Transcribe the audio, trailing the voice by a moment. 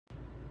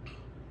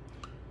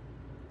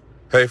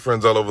Hey,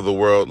 friends all over the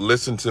world,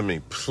 listen to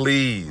me.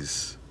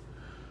 Please,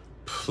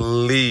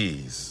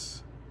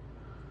 please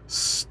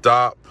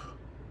stop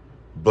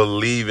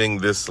believing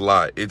this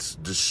lie. It's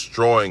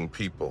destroying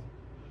people.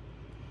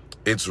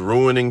 It's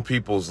ruining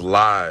people's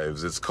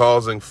lives. It's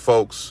causing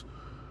folks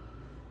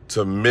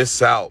to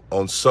miss out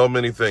on so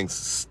many things.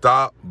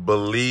 Stop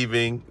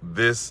believing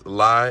this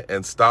lie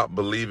and stop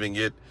believing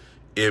it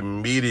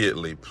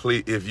immediately.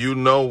 Please, if you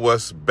know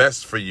what's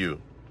best for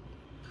you,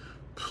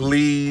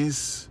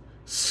 please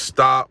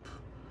stop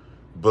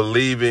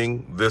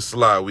believing this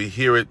lie. We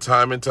hear it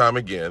time and time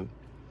again.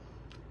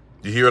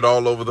 You hear it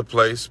all over the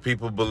place.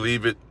 People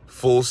believe it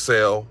full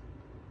sail.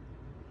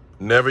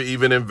 Never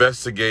even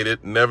investigate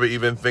it. Never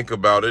even think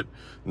about it.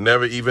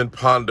 Never even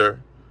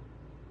ponder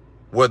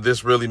what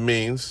this really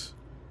means.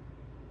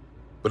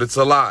 But it's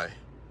a lie.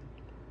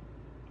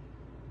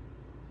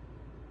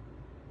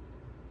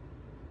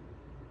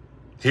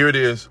 Here it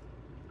is.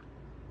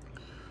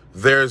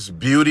 There's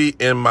beauty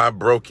in my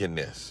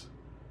brokenness.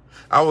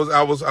 I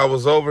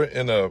was over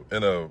in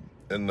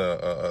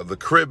the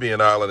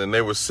Caribbean island, and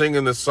they were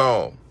singing this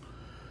song.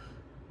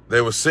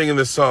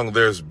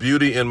 There's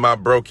beauty in my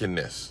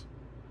brokenness.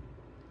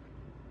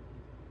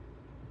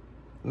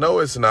 No,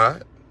 it's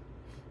not.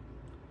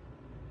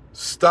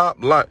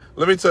 Stop lying.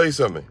 Let me tell you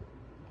something.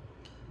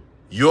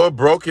 Your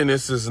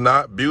brokenness is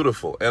not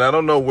beautiful. And I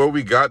don't know where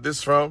we got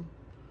this from.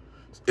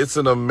 It's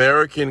an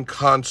American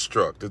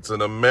construct. It's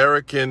an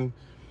American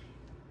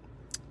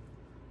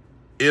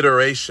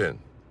iteration.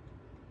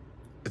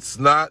 It's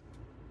not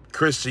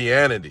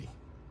Christianity.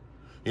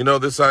 You know,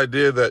 this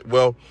idea that,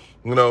 well,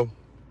 my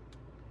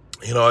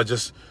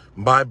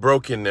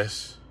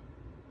brokenness.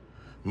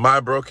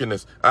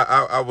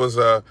 I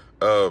was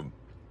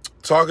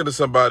talking to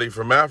somebody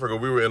from Africa.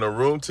 We were in a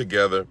room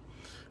together,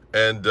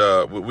 and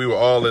we were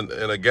all in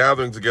a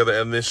gathering together,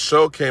 and this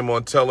show came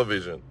on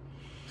television.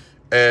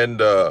 And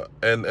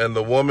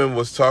the woman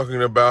was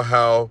talking about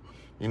how,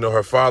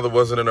 her father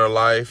wasn't in her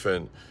life,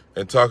 and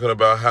talking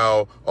about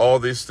how all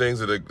these things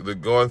that they're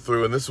going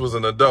through. And this was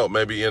an adult,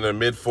 maybe in her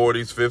mid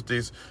 40s,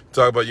 50s,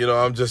 talking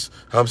about,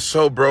 I'm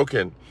so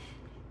broken.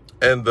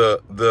 And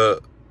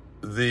the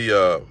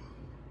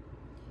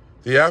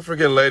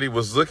African lady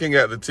was looking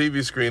at the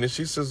TV screen, and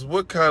she says,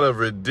 what kind of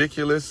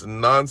ridiculous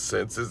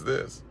nonsense is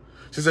this?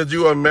 She said,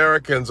 you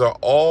Americans are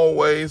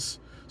always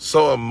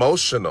so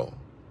emotional.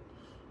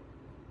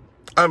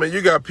 I mean,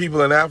 you got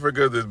people in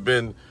Africa that have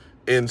been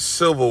in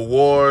civil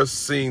wars,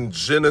 seen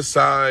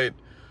genocide,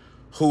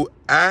 who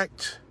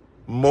act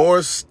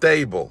more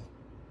stable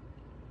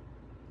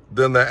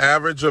than the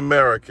average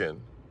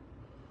American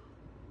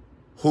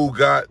who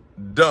got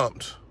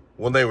dumped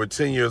when they were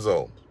 10 years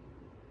old.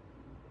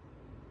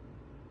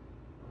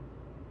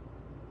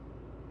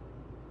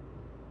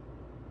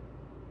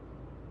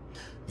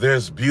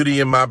 There's beauty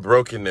in my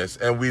brokenness,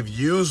 and we've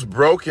used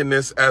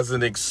brokenness as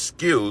an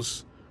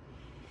excuse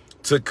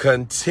to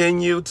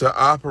continue to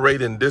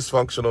operate in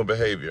dysfunctional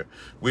behavior.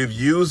 We've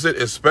used it,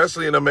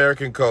 especially in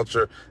American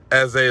culture,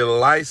 as a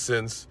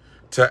license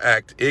to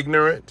act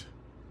ignorant,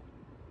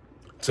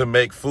 to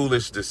make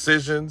foolish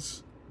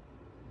decisions,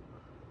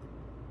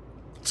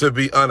 to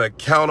be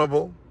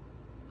unaccountable,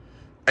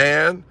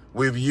 and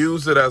we've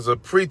used it as a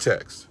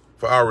pretext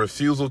for our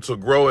refusal to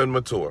grow and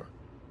mature.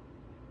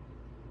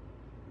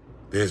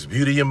 There's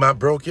beauty in my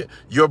broken.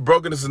 Your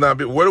brokenness is not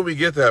beautiful. Where do we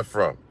get that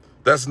from?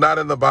 That's not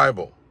in the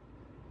Bible.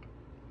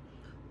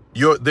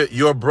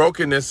 Your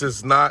brokenness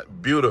is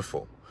not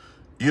beautiful.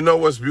 You know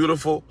what's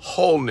beautiful?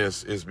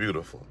 Wholeness is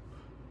beautiful.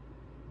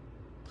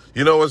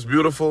 You know what's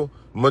beautiful?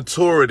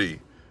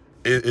 Maturity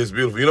is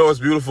beautiful. You know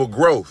what's beautiful?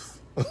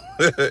 Growth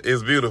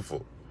is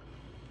beautiful.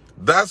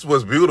 That's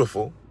what's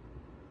beautiful.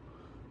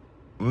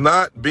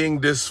 Not being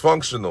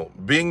dysfunctional.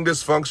 Being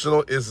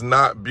dysfunctional is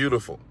not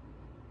beautiful.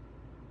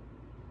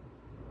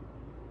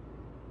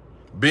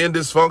 Being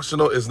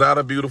dysfunctional is not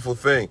a beautiful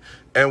thing.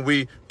 And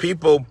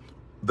people,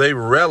 they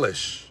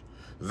relish.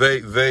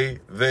 They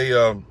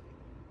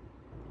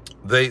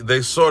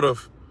sort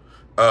of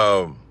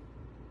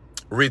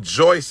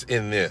rejoice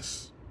in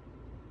this.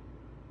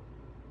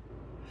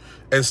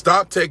 And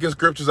stop taking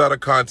scriptures out of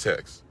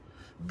context.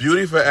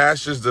 Beauty for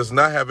ashes does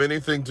not have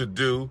anything to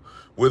do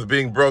with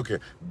being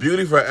broken.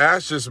 Beauty for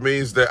ashes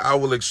means that I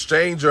will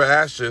exchange your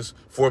ashes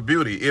for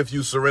beauty if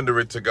you surrender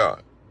it to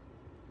God.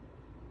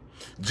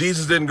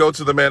 Jesus didn't go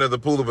to the man at the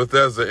pool of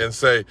Bethesda and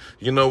say,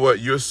 you know what,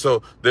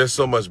 there's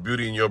so much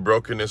beauty in your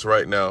brokenness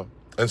right now,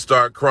 and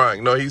start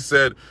crying. No, he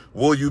said,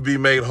 will you be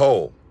made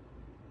whole?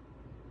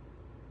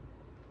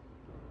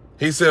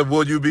 He said,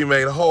 will you be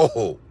made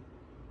whole?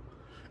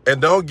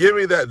 And don't give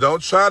me that.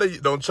 Don't try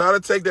to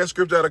take that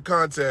scripture out of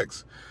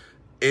context.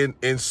 In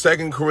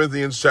 2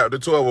 Corinthians chapter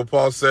 12, where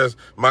Paul says,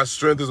 my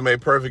strength is made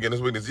perfect in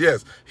his weakness.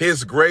 Yes,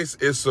 his grace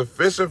is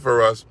sufficient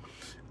for us,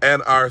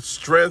 and our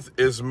strength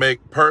is made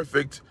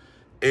perfect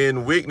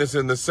in weakness,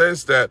 in the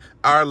sense that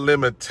our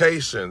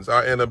limitations,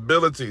 our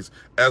inabilities,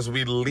 as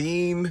we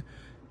lean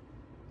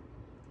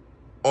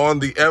on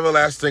the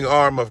everlasting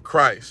arm of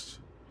Christ,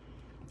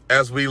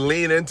 As we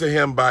lean into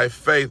him by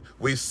faith,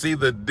 we see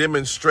the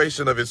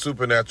demonstration of his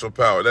supernatural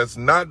power. That's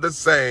not the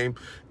same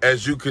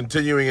as you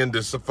continuing in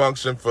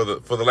dysfunction for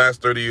the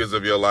last 30 years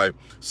of your life,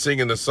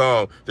 singing the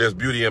song, "There's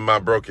beauty in my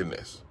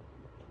brokenness."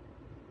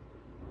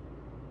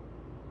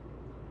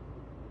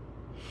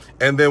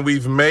 And then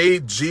we've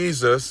made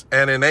Jesus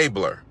an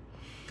enabler.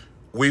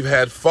 We've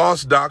had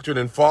false doctrine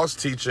and false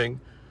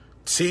teaching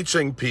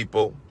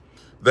people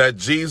that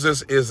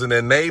Jesus is an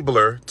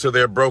enabler to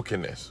their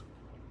brokenness.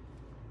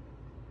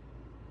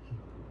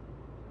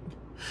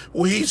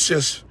 Well, he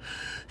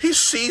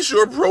sees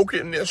your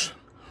brokenness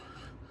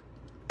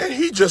and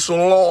he just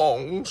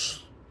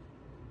longs.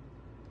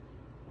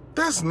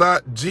 That's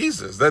not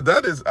Jesus.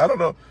 That is, I don't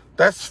know,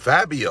 that's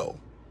Fabio.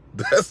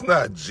 That's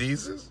not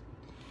Jesus.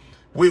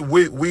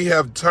 We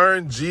have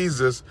turned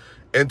Jesus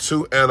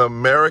into an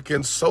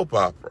American soap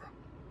opera.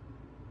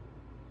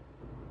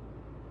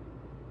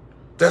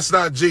 That's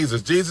not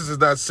Jesus. Jesus is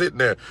not sitting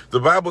there.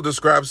 The Bible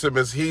describes him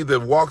as he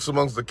that walks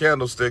amongst the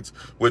candlesticks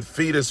with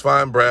feet as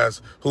fine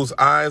brass, whose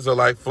eyes are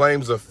like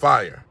flames of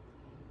fire.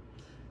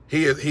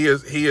 He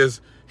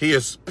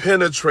is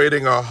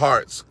penetrating our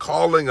hearts,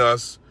 calling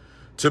us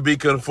to be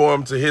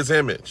conformed to his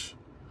image.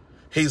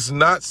 He's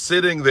not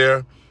sitting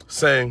there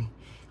saying,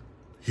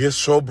 "You're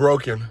so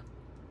broken.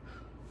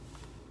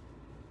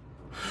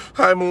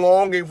 I'm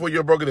longing for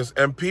your brokenness."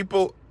 And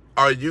people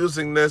are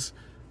using this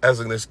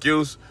as an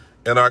excuse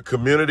in our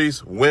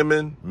communities,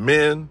 women,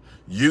 men,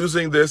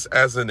 using this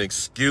as an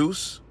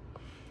excuse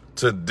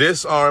to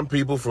disarm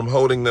people from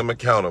holding them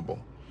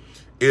accountable.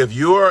 If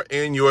you're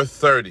in your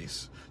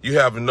 30s, you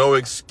have no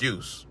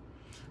excuse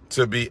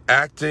to be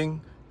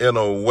acting in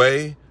a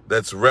way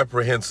that's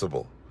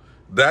reprehensible.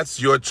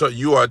 That's your choice.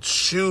 You are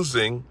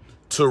choosing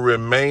to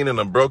remain in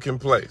a broken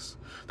place.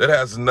 That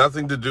has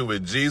nothing to do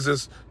with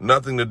Jesus,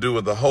 nothing to do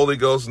with the Holy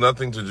Ghost,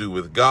 nothing to do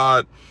with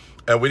God.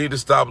 And we need to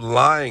stop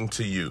lying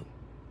to you.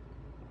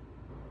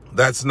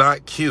 That's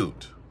not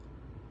cute.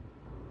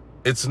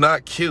 It's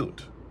not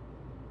cute.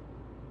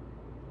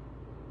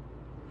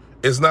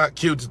 It's not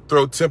cute to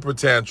throw temper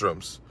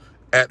tantrums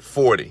at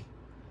 40.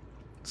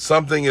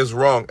 Something is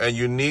wrong and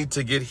you need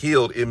to get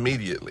healed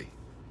immediately.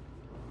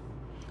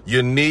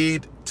 You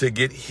need to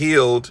get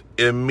healed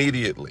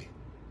immediately.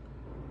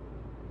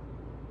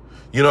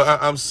 You know,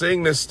 I'm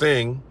seeing this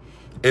thing,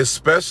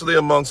 especially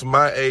amongst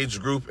my age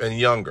group and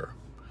younger,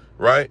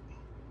 right?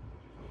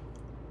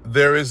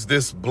 There is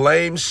this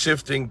blame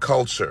shifting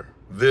culture,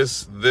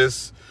 this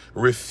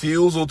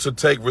refusal to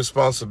take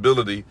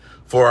responsibility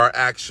for our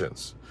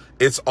actions.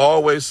 It's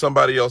always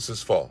somebody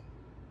else's fault.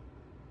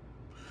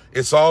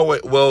 It's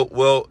always,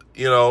 well,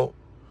 you know,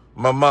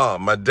 my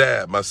mom, my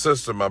dad, my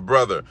sister, my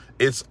brother.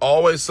 It's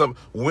always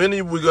when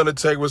are we going to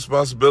take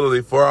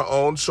responsibility for our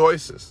own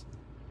choices?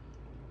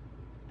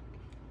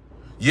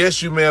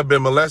 Yes, you may have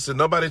been molested.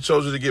 Nobody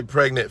chose you to get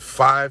pregnant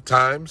 5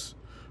 times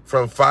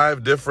from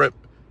 5 different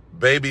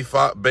baby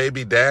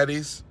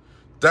daddies.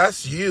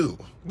 That's you.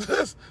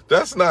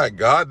 That's not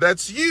God.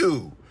 That's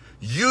you.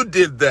 You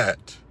did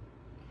that.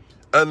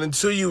 And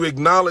until you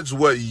acknowledge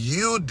what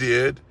you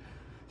did,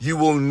 you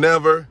will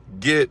never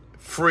get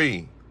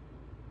free.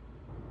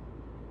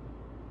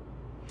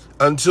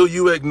 Until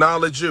you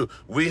acknowledge you.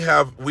 We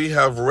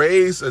have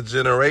raised a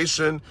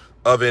generation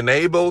of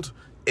enabled,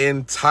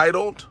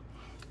 entitled,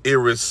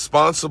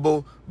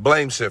 irresponsible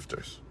blame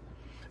shifters.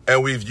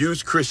 And we've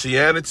used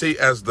Christianity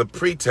as the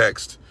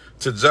pretext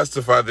to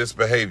justify this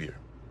behavior.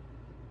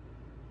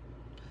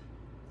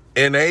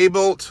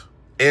 Enabled,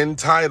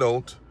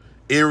 entitled,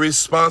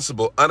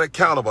 irresponsible,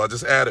 unaccountable, I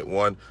just added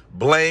one,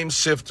 blame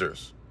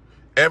shifters.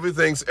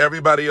 Everything's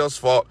everybody else's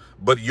fault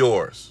but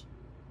yours.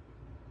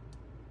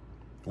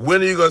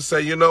 When are you going to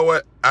say, you know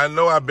what? I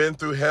know I've been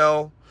through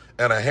hell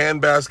and a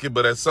handbasket,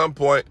 but at some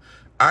point,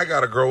 I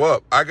got to grow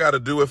up. I got to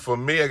do it for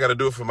me. I got to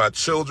do it for my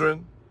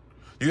children.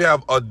 You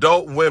have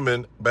adult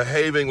women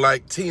behaving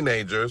like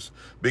teenagers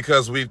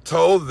because we've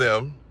told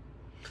them,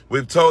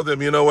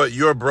 you know what,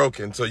 you're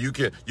broken, so you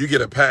get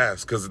a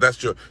pass because that's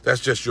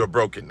just your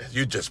brokenness.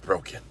 You're just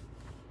broken.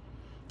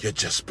 You're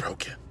just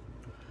broken.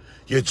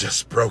 You're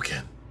just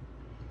broken.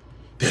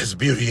 There's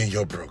beauty in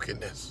your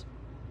brokenness.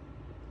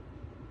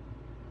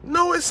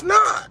 No, it's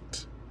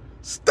not.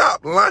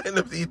 Stop lying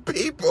to these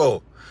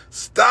people.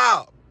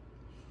 Stop.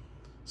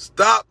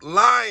 Stop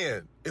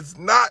lying. It's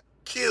not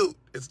cute.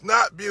 It's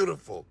not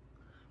beautiful.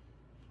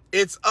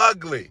 It's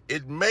ugly.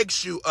 It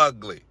makes you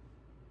ugly.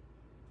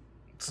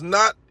 It's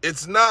not.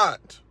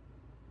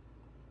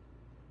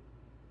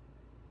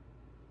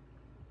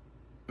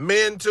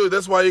 Men too.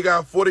 That's why you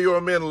got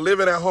 40-year-old men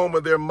living at home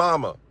with their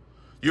mama.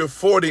 You're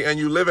 40 and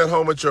you live at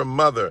home with your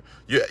mother.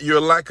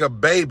 You're like a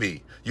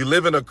baby. You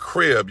live in a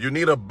crib. You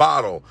need a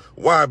bottle.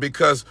 Why?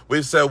 Because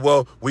we said,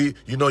 well,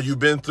 you've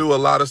been through a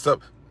lot of stuff.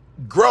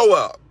 Grow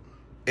up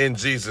in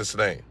Jesus'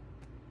 name.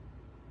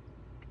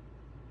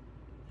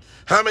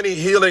 How many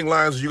healing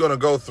lines are you going to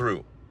go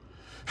through?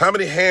 How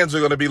many hands are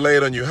going to be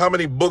laid on you? How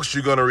many books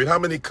you're going to read? How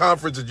many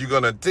conferences you're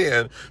going to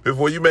attend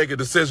before you make a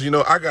decision?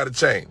 I got to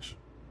change.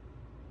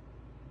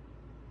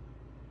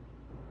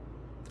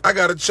 I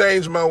got to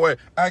change my way.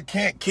 I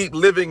can't keep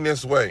living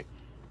this way.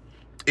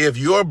 If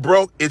you're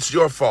broke, it's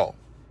your fault.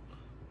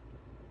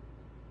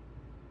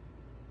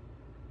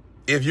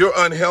 If you're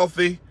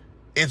unhealthy,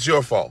 it's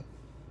your fault.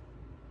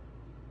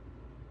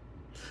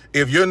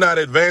 If you're not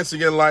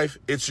advancing in life,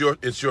 it's your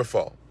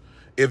fault.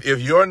 If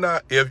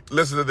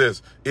listen to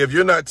this, if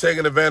you're not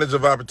taking advantage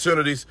of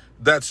opportunities,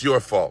 that's your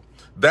fault.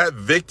 That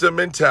victim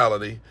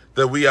mentality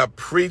that we are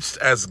preached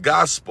as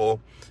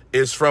gospel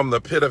is from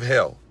the pit of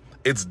hell.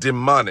 It's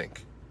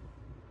demonic.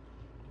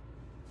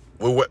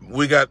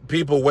 We got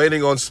people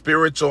waiting on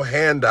spiritual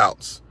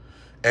handouts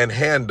and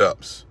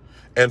hand-ups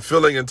and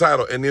feeling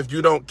entitled. And if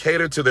you don't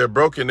cater to their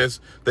brokenness,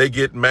 they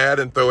get mad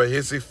and throw a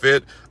hissy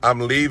fit. I'm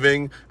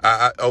leaving.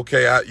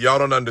 Y'all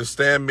don't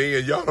understand me,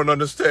 and y'all don't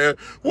understand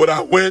what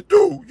I went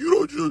through.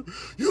 You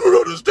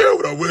don't understand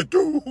what I went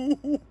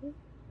through.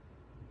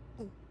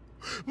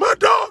 My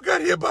dog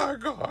got hit by a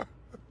car.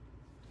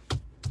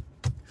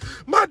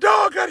 My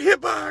dog got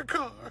hit by a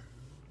car.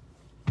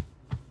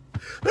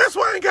 That's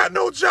why I ain't got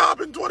no job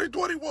in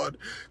 2021.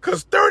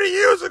 Because 30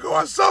 years ago,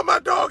 I saw my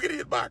dog get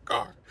hit by a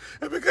car.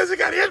 And because he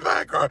got hit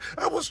by a car,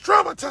 I was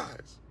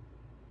traumatized.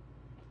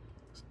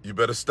 You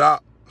better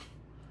stop.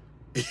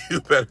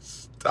 You better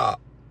stop.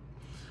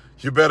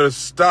 You better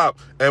stop.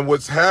 And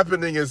what's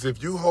happening is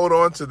if you hold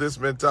on to this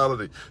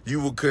mentality, you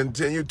will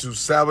continue to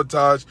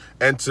sabotage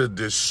and to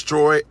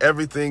destroy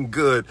everything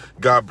good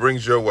God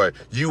brings your way.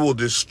 You will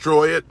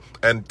destroy it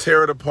and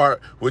tear it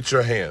apart with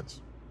your hands.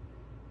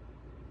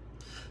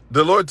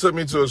 The Lord took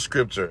me to a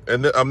scripture,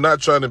 and I'm not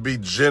trying to be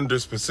gender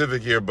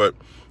specific here, but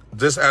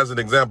just as an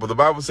example, the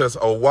Bible says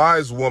a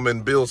wise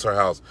woman builds her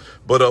house,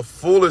 but a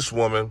foolish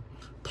woman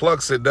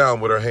plucks it down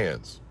with her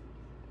hands.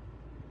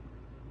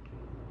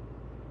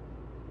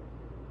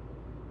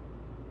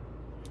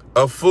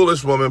 A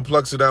foolish woman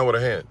plucks it down with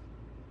her hand.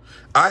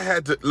 I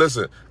had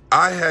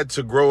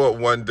to grow up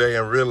one day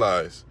and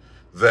realize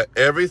that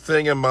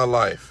everything in my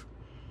life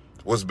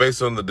was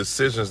based on the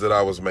decisions that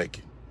I was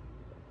making.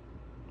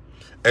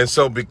 And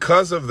so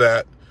because of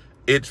that,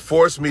 it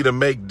forced me to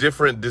make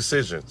different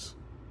decisions.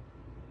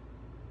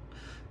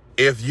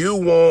 If you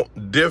want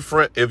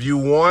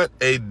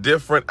a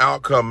different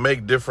outcome,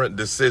 make different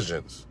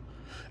decisions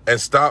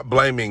and stop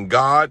blaming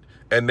God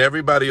and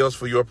everybody else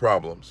for your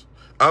problems.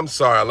 I'm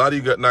sorry, a lot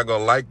of you are not going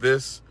to like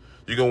this.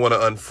 You're going to want to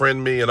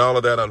unfriend me and all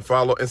of that,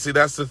 unfollow. And see,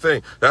 that's the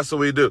thing. That's what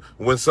we do.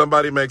 When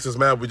somebody makes us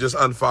mad, we just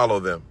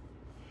unfollow them.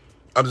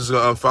 I'm just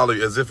going to unfollow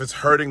you as if it's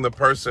hurting the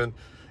person.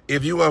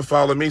 If you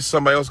unfollow me,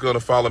 somebody else is going to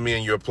follow me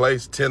in your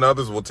place. 10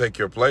 others will take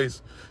your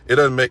place. It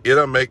doesn't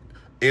make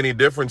any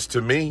difference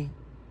to me.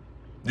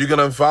 You can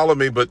unfollow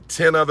me, but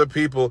 10 other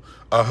people,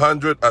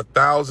 100,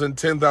 1,000,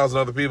 10,000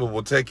 other people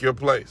will take your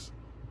place.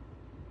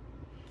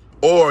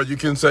 Or you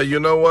can say, you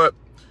know what?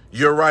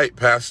 You're right,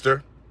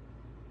 Pastor.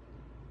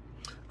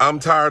 I'm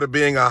tired of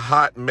being a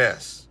hot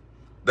mess.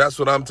 That's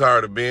what I'm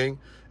tired of being.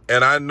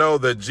 And I know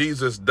that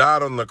Jesus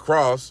died on the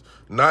cross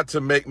not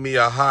to make me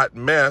a hot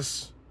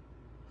mess,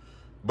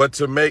 but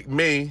to make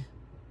me,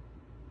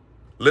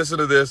 listen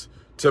to this,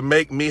 to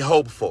make me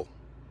hopeful,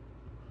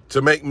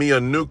 to make me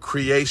a new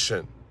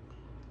creation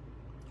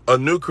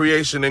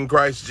in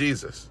Christ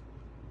Jesus.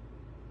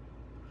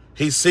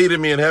 He seated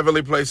me in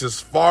heavenly places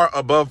far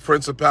above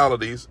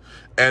principalities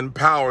and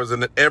powers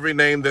and every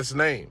name that's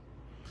named.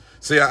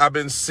 See, I've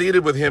been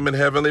seated with him in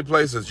heavenly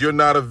places. You're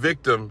not a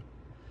victim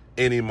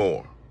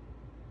anymore.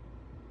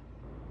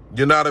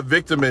 You're not a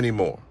victim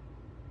anymore.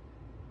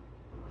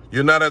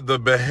 You're not at the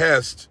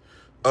behest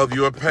of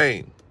your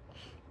pain.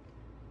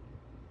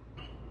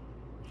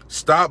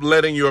 Stop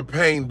letting your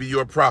pain be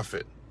your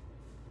prophet.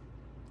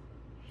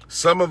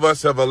 Some of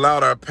us have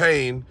allowed our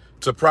pain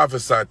to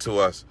prophesy to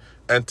us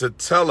and to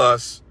tell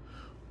us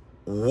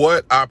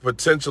what our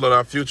potential and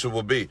our future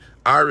will be.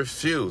 I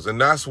refuse.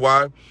 And that's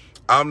why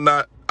I'm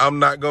not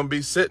going to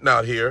be sitting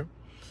out here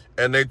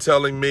and they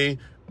telling me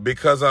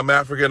because I'm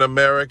African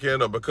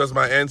American or because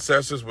my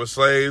ancestors were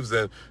slaves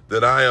and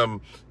that I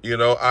am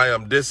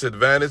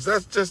disadvantaged.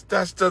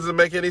 That doesn't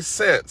make any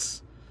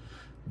sense.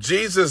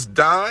 Jesus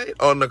died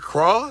on the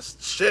cross,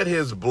 shed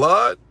his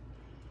blood,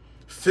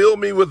 filled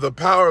me with the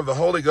power of the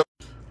Holy Ghost.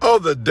 Oh,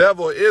 the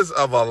devil is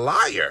of a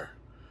liar.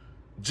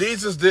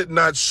 Jesus did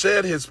not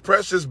shed his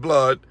precious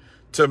blood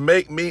to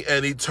make me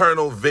an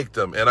eternal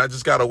victim. And I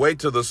just got to wait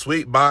till the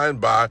sweet by and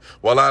by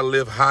while I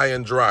live high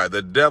and dry.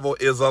 The devil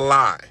is a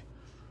lie.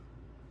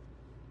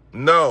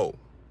 No.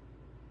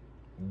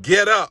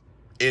 Get up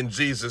in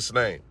Jesus'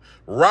 name.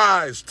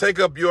 Rise, take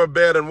up your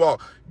bed and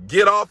walk.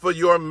 Get off of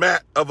your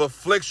mat of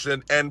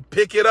affliction and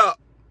pick it up.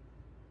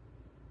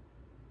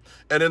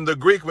 And in the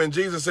Greek, when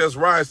Jesus says,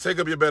 rise, take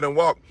up your bed and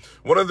walk,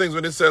 one of the things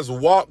when it says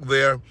walk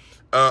there,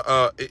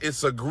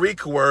 it's a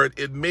Greek word.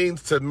 It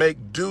means to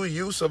make due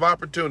use of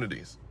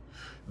opportunities.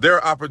 There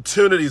are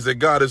opportunities that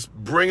God is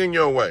bringing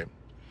your way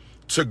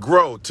to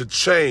grow, to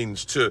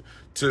change, to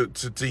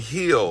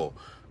heal,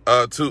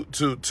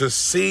 to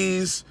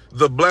seize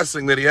the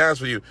blessing that he has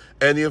for you.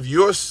 And if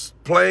you're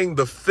playing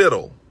the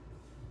fiddle,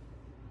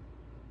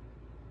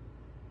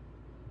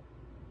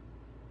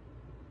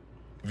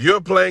 If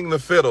you're playing the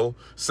fiddle,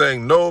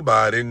 saying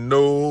nobody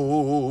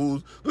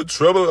knows the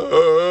trouble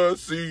I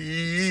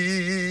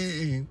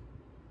see,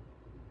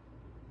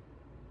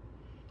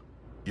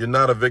 you're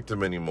not a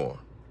victim anymore.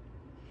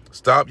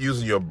 Stop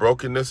using your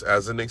brokenness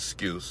as an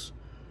excuse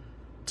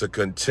to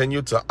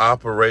continue to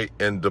operate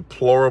in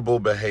deplorable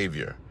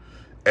behavior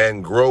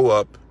and grow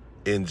up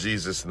in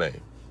Jesus'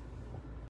 name.